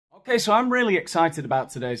Okay, so I'm really excited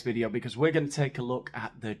about today's video because we're going to take a look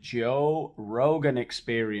at the Joe Rogan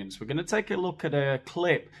Experience. We're going to take a look at a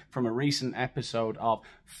clip from a recent episode of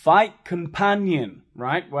Fight Companion,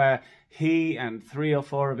 right? Where he and 3 or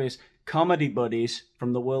 4 of his comedy buddies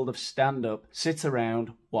from the world of stand-up sit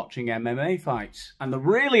around watching MMA fights. And the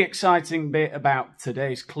really exciting bit about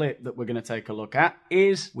today's clip that we're going to take a look at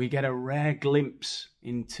is we get a rare glimpse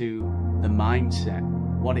into the mindset,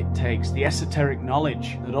 what it takes, the esoteric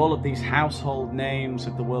knowledge that all of these household names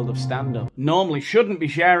of the world of stand-up normally shouldn't be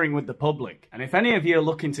sharing with the public. And if any of you are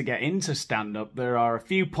looking to get into stand-up, there are a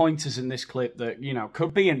few pointers in this clip that, you know,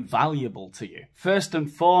 could be invaluable to you. First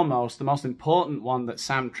and foremost, the most important one that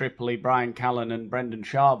Sam Tripoli, Bryan, Callen and Brendan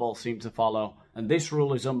Schaub all seem to follow, and this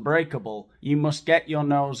rule is unbreakable: you must get your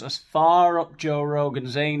nose as far up Joe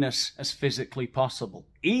Rogan's anus as physically possible,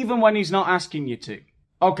 even when he's not asking you to.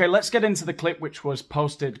 Okay, let's get into the clip, which was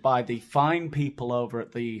posted by the fine people over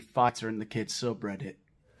at the Fighter and the Kid subreddit.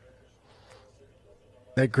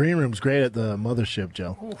 That green room's great at the mothership,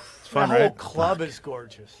 Joe. Oof, it's fun, right? The whole club is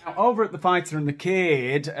gorgeous. Now, over at the Fighter and the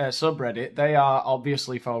Kid subreddit, they are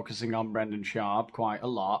obviously focusing on Brendan Schaub quite a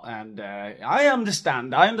lot, and I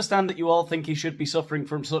understand that you all think he should be suffering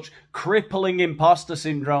from such crippling imposter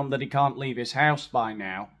syndrome that he can't leave his house by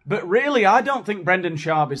now. But really, I don't think Brendan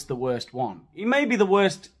Schaub is the worst one. He may be the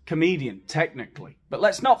worst comedian, technically. But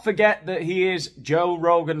let's not forget that he is Joe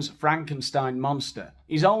Rogan's Frankenstein monster.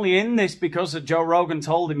 He's only in this because Joe Rogan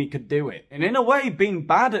told him he could do it. And in a way, being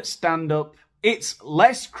bad at stand-up, it's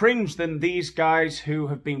less cringe than these guys who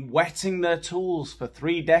have been whetting their tools for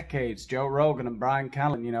 3 decades. Joe Rogan and Bryan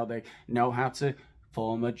Callen, you know, they know how to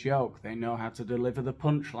form a joke. They know how to deliver the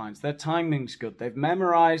punchlines. Their timing's good. They've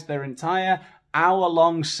memorized their entire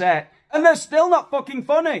hour-long set, and they're still not fucking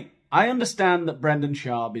funny. I understand that Brendan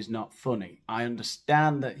Schaub is not funny. I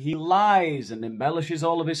understand that he lies and embellishes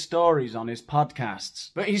all of his stories on his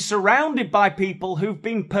podcasts. But he's surrounded by people who've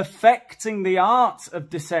been perfecting the art of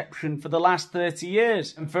deception for the last 30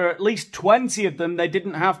 years. And for at least 20 of them, they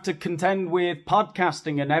didn't have to contend with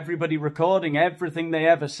podcasting and everybody recording everything they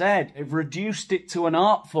ever said. They've reduced it to an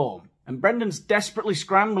art form. And Brendan's desperately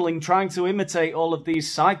scrambling, trying to imitate all of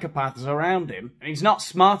these psychopaths around him. And he's not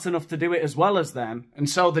smart enough to do it as well as them. And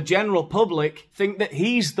so the general public think that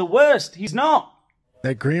he's the worst. He's not.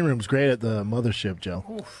 That green room's great at the mothership, Joe.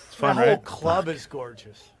 Oof, it's fun, right? The whole club is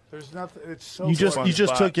gorgeous. There's nothing. It's so. You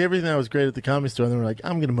just took everything that was great at the Comedy Store, and they were like,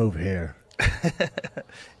 "I'm gonna move here."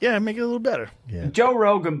 Yeah, make it a little better. Yeah. Joe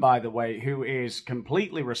Rogan, by the way, who is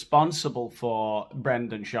completely responsible for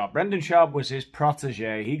Brendan Schaub. Brendan Schaub was his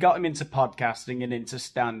protege. He got him into podcasting and into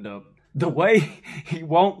stand-up. The way he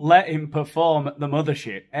won't let him perform at the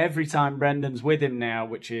mothership every time Brendan's with him now,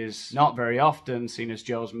 which is not very often, seeing as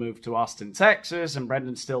Joe's moved to Austin, Texas, and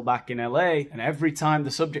Brendan's still back in LA. And every time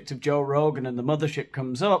the subject of Joe Rogan and the mothership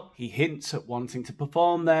comes up, he hints at wanting to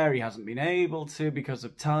perform there. He hasn't been able to because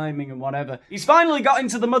of timing and whatever. He's finally got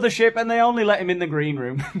into the mothership and they only let him in the green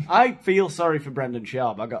room. I feel sorry for Brendan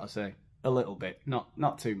Schaub, I gotta say. A little bit.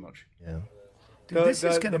 Not too much. Yeah. Dude,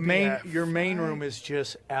 your main room is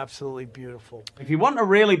just absolutely beautiful. If you want a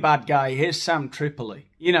really bad guy, here's Sam Tripoli.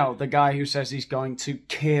 You know, the guy who says he's going to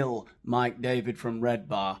kill Mike David from Red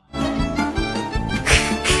Bar.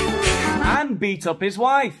 And beat up his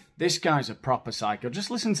wife. This guy's a proper psycho.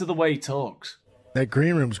 Just listen to the way he talks. That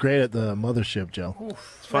green room's great at the mothership, Joe.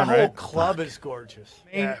 Oof, it's fun, right? The whole club is gorgeous.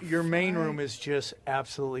 Your main room is just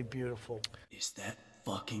absolutely beautiful. Is that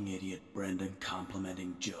fucking idiot Brendan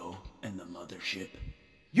complimenting Joe and the mothership?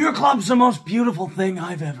 Your club's the most beautiful thing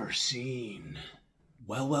I've ever seen.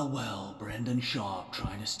 Well, Brendan Schaub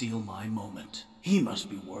trying to steal my moment. He must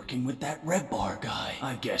be working with that Red Bar guy.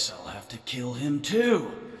 I guess I'll have to kill him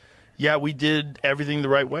too. Yeah, we did everything the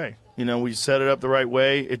right way. You know, we set it up the right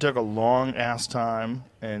way. It took a long ass time,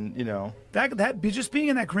 and you know that just being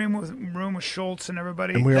in that green room with Schultz and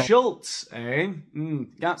everybody. And Schultz, eh?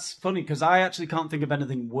 That's funny because I actually can't think of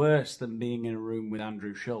anything worse than being in a room with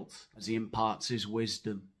Andrew Schultz as he imparts his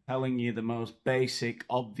wisdom, telling you the most basic,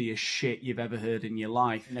 obvious shit you've ever heard in your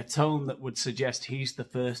life in a tone that would suggest he's the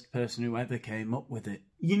first person who ever came up with it.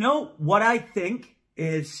 You know what I think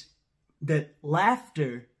is that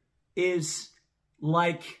laughter is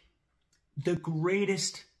like the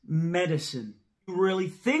greatest medicine. You really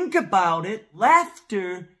think about it,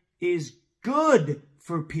 laughter is good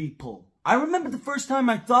for people. I remember the first time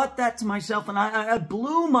I thought that to myself, and I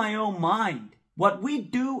blew my own mind. What we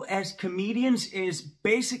do as comedians is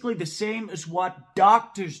basically the same as what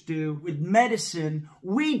doctors do with medicine,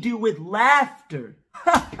 we do with laughter.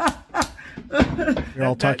 You're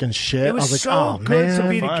all talking shit. It was, I was like, so oh, good man. to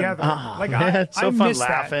be Fun. together. Oh, like man. I So fun miss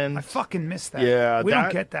laughing. That. I fucking miss that. Yeah, we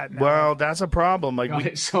don't get that now. Well, that's a problem. Like, God,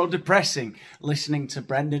 it's so depressing listening to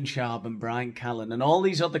Brendan Schaub and Bryan Callen and all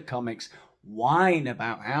these other comics whine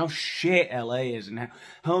about how shit LA is and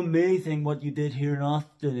how amazing what you did here in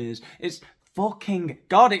Austin is. It's fucking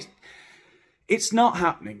God. It's not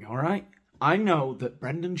happening. All right. I know that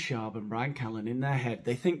Brendan Schaub and Bryan Callen, in their head,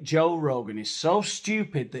 they think Joe Rogan is so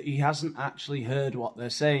stupid that he hasn't actually heard what they're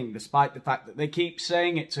saying, despite the fact that they keep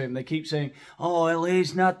saying it to him. They keep saying, oh,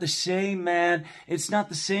 LA's not the same, man. It's not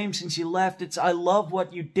the same since you left. I love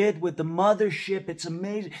what you did with the mothership. It's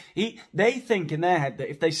amazing. They think in their head that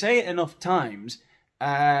if they say it enough times,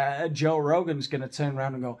 Joe Rogan's going to turn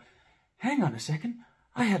around and go, hang on a second,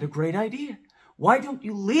 I had a great idea. Why don't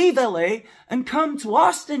you leave LA and come to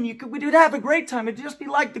Austin? We would have a great time. It'd just be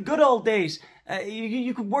like the good old days.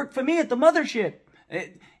 You could work for me at the mothership.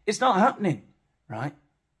 It's not happening, right?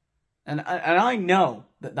 And I know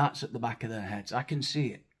that that's at the back of their heads. I can see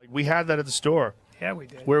it. we had that at the store. Yeah, we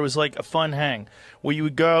did. Where it was like a fun hang, where you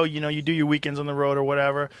would go, you know, you do your weekends on the road or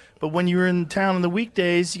whatever. But when you were in town on the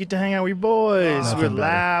weekdays, you get to hang out with your boys. We would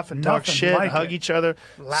laugh and talk Nothing shit, like hug it. each other.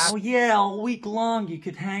 Oh yeah, all week long you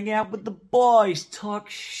could hang out with the boys, talk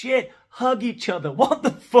shit, hug each other. What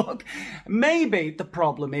the fuck? Maybe the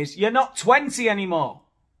problem is you're not 20 anymore,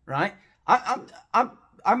 right? I'm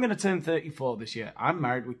gonna turn 34 this year. I'm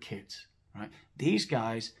married with kids, right? These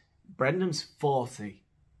guys, Brendan's 40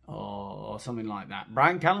 or something like that.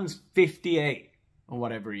 Bryan Callen's 58 or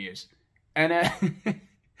whatever he is, and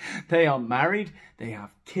they are married. They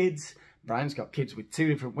have kids. Bryan's got kids with 2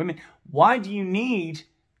 different women. Why do you need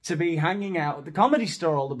to be hanging out at the Comedy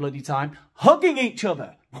Store all the bloody time, hugging each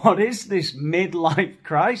other? What is this midlife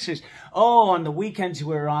crisis? Oh, on the weekends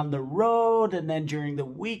we're on the road, and then during the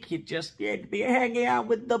week you'd be hanging out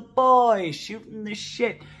with the boys, shooting the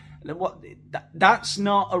shit. That's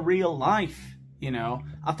not a real life, you know.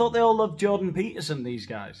 I thought they all loved Jordan Peterson, these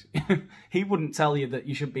guys. He wouldn't tell you that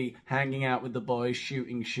you should be hanging out with the boys,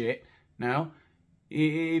 shooting shit, no.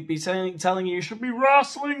 He'd be telling you should be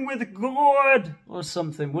wrestling with God or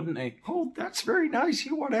something, wouldn't he? Oh, that's very nice.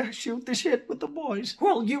 You want to shoot the shit with the boys.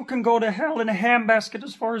 Well, you can go to hell in a handbasket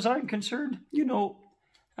as far as I'm concerned. You know,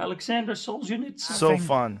 Alexander Solzhenitsyn. So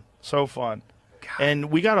fun. So fun. God. And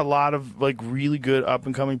we got a lot of, like, really good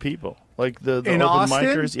up-and-coming people. Like, the in open Austin,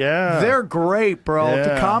 micers. Yeah. They're great, bro.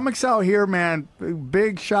 Yeah. The comics out here, man,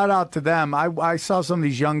 big shout out to them. I saw some of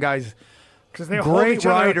these young guys. Because they hold Great each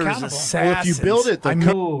other writers, accountable. assassins. Well, if you build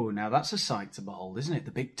it, Oh, now that's a sight to behold, isn't it?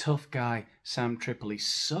 The big tough guy, Sam Tripoli,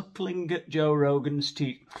 suckling at Joe Rogan's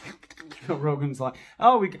teeth. Joe Rogan's like,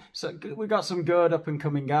 oh, we got some good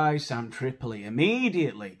up-and-coming guys, Sam Tripoli.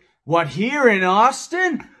 Immediately. What, here in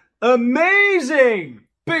Austin? Amazing!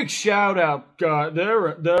 Big shout out, God.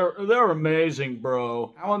 They're amazing,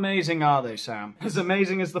 bro. How amazing are they, Sam? As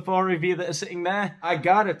amazing as the 4 of you that are sitting there? I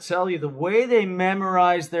gotta tell you, the way they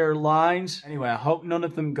memorize their lines. Anyway, I hope none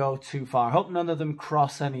of them go too far. I hope none of them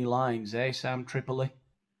cross any lines, eh, Sam Tripoli?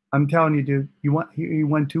 I'm telling you, dude, he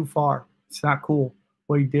went too far. It's not cool.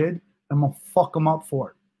 What he did, I'm gonna fuck him up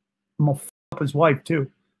for it. I'm gonna fuck up his wife,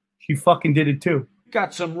 too. She fucking did it, too.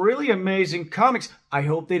 Got some really amazing comics. I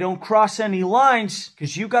hope they don't cross any lines,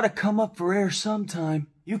 because you gotta come up for air sometime.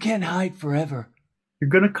 You can't hide forever. You're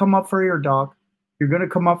gonna come up for air, dog. You're gonna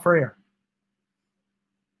come up for air.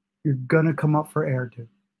 You're gonna come up for air, dude.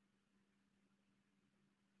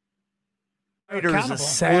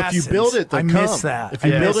 Assassins. Well, if you build it, they I come. miss that. If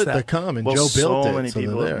you I build miss it, they that. come. And Well, Joe built so it, many so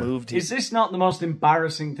people they're have there. moved here. Is this not the most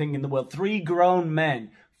embarrassing thing in the world? 3 grown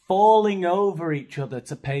men falling over each other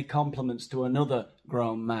to pay compliments to another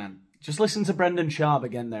grown man. Just listen to Brendan Schaub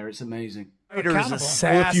again there. It's amazing. Assassins.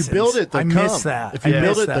 Well, if you build it, they I come. miss that. If you I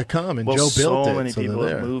build miss it, they that. come. And Well, Joe built so it, many so people they're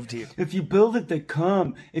have there. moved here. If you build it, they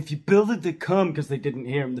come. If you build it, they come, because they didn't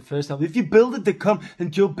hear him the first time. If you build it, they come,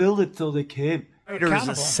 and Joe built it till they came.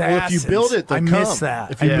 Assassins. Well, if you build it, they I come. miss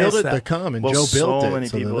that. If you I build miss it, that. they come. And Well, Joe built so it, many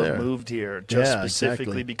so people they're have there. moved here just Yeah, specifically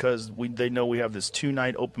exactly. because they know we have this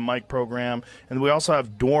 2-night open mic program, and we also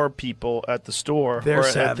have door people at the store They're or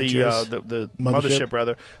savages. at the mothership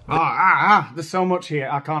rather. There's so much here.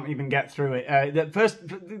 I can't even get through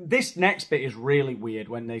it. This next bit is really weird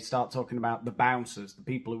when they start talking about the bouncers, the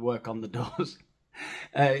people who work on the doors.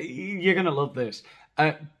 You're going to love this.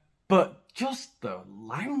 But just the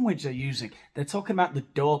language they're using. They're talking about the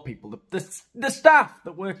door people, the staff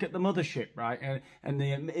that work at the mothership, right? And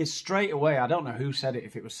it's straight away, I don't know who said it,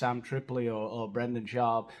 if it was Sam Tripoli or Brendan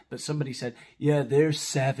Schaub, but somebody said, yeah, they're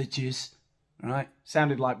savages, right?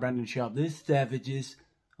 Sounded like Brendan Schaub. They're savages.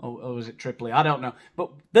 or was it Tripoli? I don't know.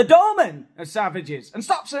 But the doormen are savages. And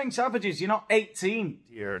stop saying savages. You're not 18.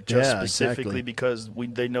 Here, just Yeah, specifically exactly. because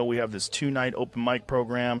they know we have this 2-night open mic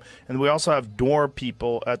program, and we also have door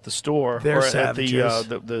people at the store They're or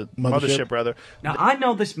savages. at the mothership rather. Now, I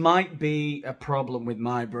know this might be a problem with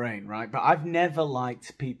my brain, right? But I've never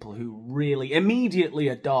liked people who really immediately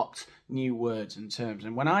adopt new words and terms.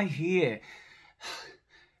 And when I hear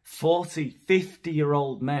 40,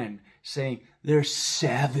 50-year-old men saying they're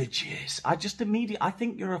savages, I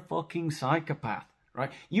think you're a fucking psychopath.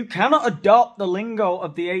 Right, you cannot adopt the lingo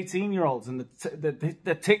of the 18-year-olds and the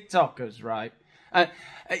TikTokers, right?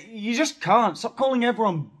 You just can't. Stop calling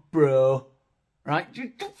everyone bro, right?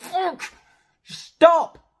 Just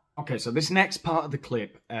stop. Okay, so this next part of the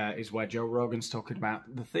clip is where Joe Rogan's talking about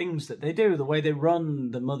the things that they do, the way they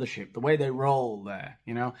run the mothership, the way they roll there,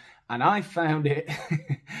 you know? And I found it...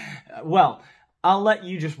 well, I'll let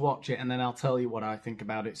you just watch it and then I'll tell you what I think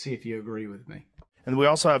about it, see if you agree with me. And we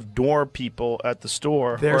also have door people at the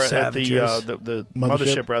store They're or savages. at the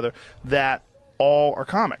mothership rather, that all are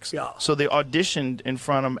comics. Yeah. So they auditioned in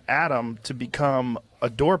front of Adam to become a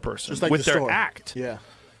door person Just like with the their store. act. Yeah.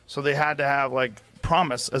 So they had to have like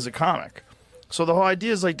promise as a comic. So the whole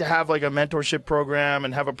idea is like to have like a mentorship program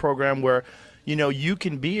and have a program where, you know, you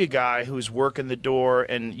can be a guy who's working the door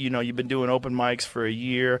and, you know, you've been doing open mics for a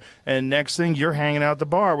year and next thing you're hanging out at the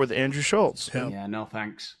bar with Andrew Schultz. Yeah, no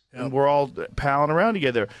thanks. And we're all palling around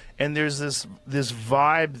together. And there's this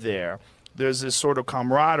vibe there. There's this sort of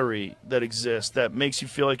camaraderie that exists that makes you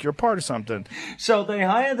feel like you're a part of something. So they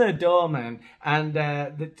hire their doorman, and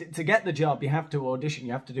to get the job, you have to audition.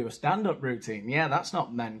 You have to do a stand-up routine. Yeah, that's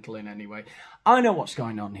not mental in any way. I know what's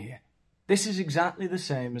going on here. This is exactly the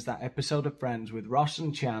same as that episode of Friends with Ross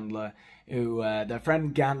and Chandler, who their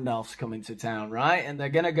friend Gandalf's coming to town, right? And they're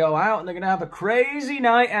going to go out and they're going to have a crazy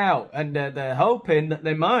night out. And they're hoping that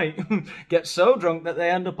they might get so drunk that they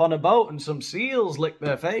end up on a boat and some seals lick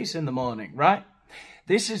their face in the morning, right?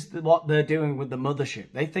 This is what they're doing with the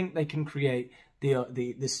mothership. They think they can create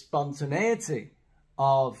the spontaneity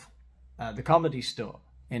of the Comedy Store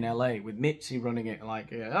in LA with Mitzi running it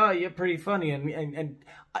like, oh, you're pretty funny.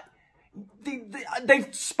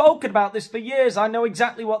 They've spoken about this for years. I know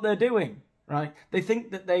exactly what they're doing, right? They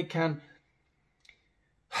think that they can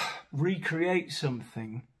recreate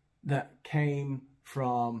something that came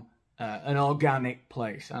from an organic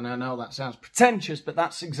place. And I know that sounds pretentious, but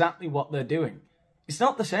that's exactly what they're doing. It's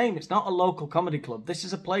not the same. It's not a local comedy club. This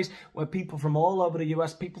is a place where people from all over the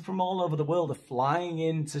US, people from all over the world are flying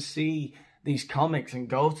in to see these comics and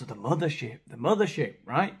go to the mothership,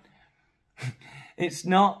 right? It's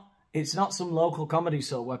not some local comedy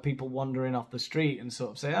show where people wandering off the street and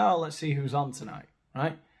sort of say, oh, let's see who's on tonight,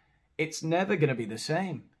 right? It's never going to be the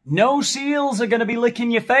same. No seals are going to be licking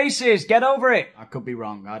your faces. Get over it. I could be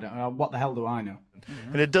wrong. I don't know. What the hell do I know?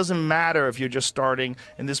 And it doesn't matter if you're just starting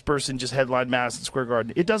and this person just headlined Madison Square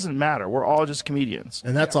Garden. It doesn't matter. We're all just comedians.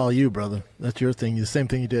 And that's all you, brother. That's your thing. The same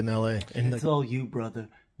thing you did in L.A. And It's all you, brother.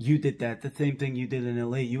 You did that. The same thing you did in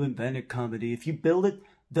L.A. You invented comedy. If you build it,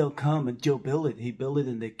 they'll come. And Joe built it. He built it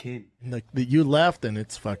and they came. like you left, and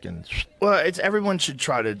it's fucking. Well, everyone should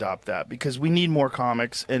try to adopt that because we need more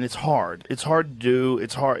comics, and it's hard. It's hard to do.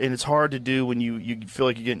 It's hard to do when you feel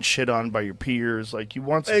like you're getting shit on by your peers. Like you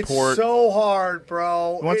want support. It's so hard,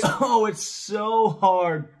 bro. Oh, it's so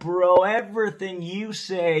hard, bro. Everything you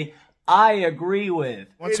say, I agree with.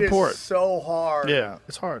 Want It support. is so hard. Yeah,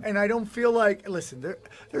 it's hard. And I don't feel like, listen,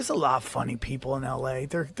 there's a lot of funny people in LA.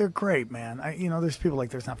 They're great, man. There's people like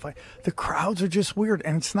there's not funny. The crowds are just weird,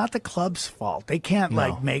 and it's not the club's fault. They can't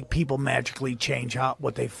like make people magically change out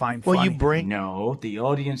what they find funny. Well, you bring No, the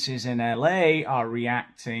audiences in LA are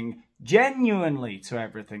reacting genuinely to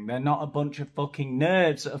everything. They're not a bunch of fucking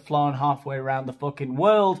nerds that have flown halfway around the fucking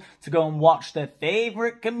world to go and watch their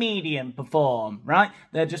favorite comedian perform, right?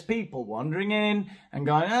 They're just people wandering in and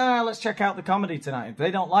going, let's check out the comedy tonight. If they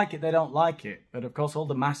don't like it, they don't like it. But of course, all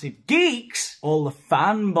the massive geeks, all the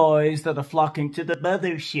fanboys that are flocking to the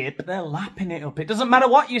mothership, they're lapping it up. It doesn't matter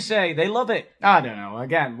what you say. They love it. I don't know.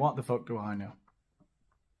 Again, what the fuck do I know?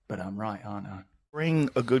 But I'm right, aren't I? bring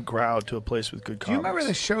a good crowd to a place with good Do comics. you remember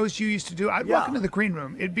the shows you used to do? I'd walk into the green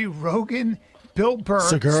room. It'd be Rogan, Bill Burr,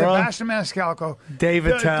 Segura. Sebastian Maniscalco, Dave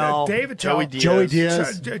Attell, Joey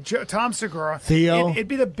Diaz. Tom Segura, Theo. It'd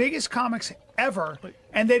be the biggest comics ever,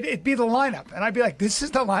 and it'd be the lineup, and I'd be like, "This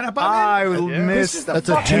is the lineup I I'm in. miss This is the That's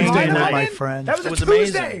a fucking Tuesday lineup night, I'm my in." friend. That was It a was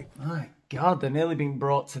Tuesday. amazing. My God, they're nearly being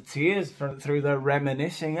brought to tears through their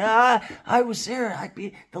reminiscing. I was there.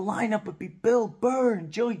 The lineup would be Bill Burr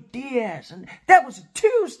and Joey Diaz, and that was a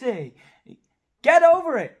Tuesday. Get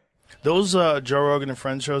over it. Those Joe Rogan and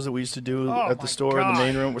Friends shows that we used to do Oh at the my store in the God.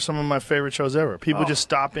 main room were some of my favorite shows ever. People just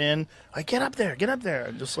stop in, like, get up there,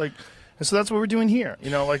 and just like, and so that's what we're doing here.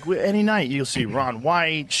 You know, like any night you'll see Ron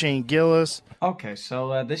White, Shane Gillis. Okay,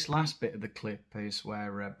 so this last bit of the clip is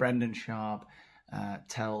where Brendan Schaub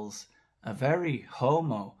tells a very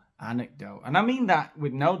homo anecdote. And I mean that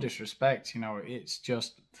with no disrespect, you know, it's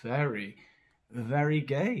just very, very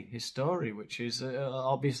gay, his story, which is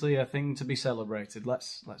obviously a thing to be celebrated.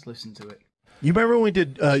 Let's listen to it. You remember when we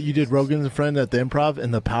did you did Rogan's Friend at the Improv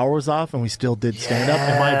and the power was off and we still did stand up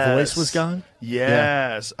and my voice was gone?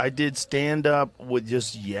 Yes, I did stand up with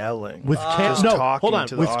just yelling. With just no, talking hold on,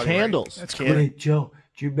 to the with audience. candles. That's Wait, Joe,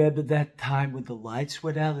 do you remember that time when the lights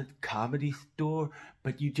went out at the Comedy Store,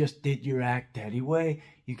 but you just did your act anyway?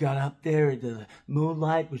 You got up there and the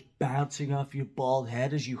moonlight was bouncing off your bald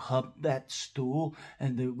head as you humped that stool,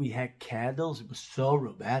 and we had candles. It was so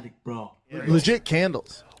romantic, bro. Legit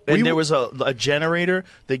candles. And there was a generator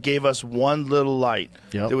that gave us one little light.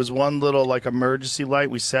 Yep. There was one little like emergency light.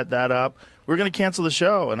 We set that up. We were going to cancel the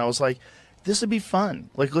show. And I was like, this would be fun.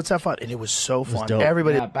 Like, let's have fun. And it was so fun. dope.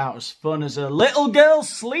 Everybody. Yeah, about as fun as a little girl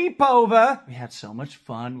sleepover. We had so much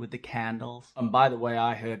fun with the candles. And by the way,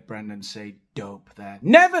 I heard Brendan say dope there.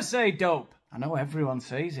 Never say dope! I know everyone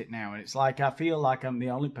says it now, and it's like I feel like I'm the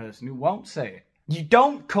only person who won't say it. You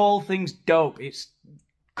don't call things dope. It's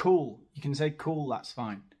cool. You can say cool, that's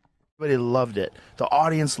fine. Everybody loved it. The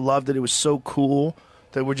audience loved it. It was so cool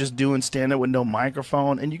that we're just doing stand-up with no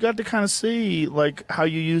microphone. And you got to kind of see, like, how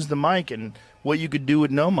you use the mic and what you could do with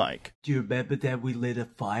no mic. Do you remember that we lit a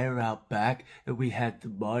fire out back and we had the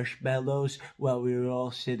marshmallows while we were all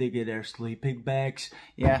sitting in our sleeping bags?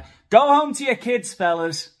 Yeah, go home to your kids,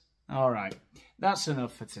 fellas. All right, that's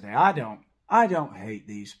enough for today. I don't hate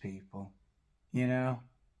these people, you know?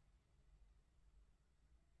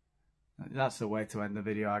 That's the way to end the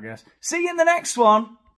video, I guess. See you in the next one.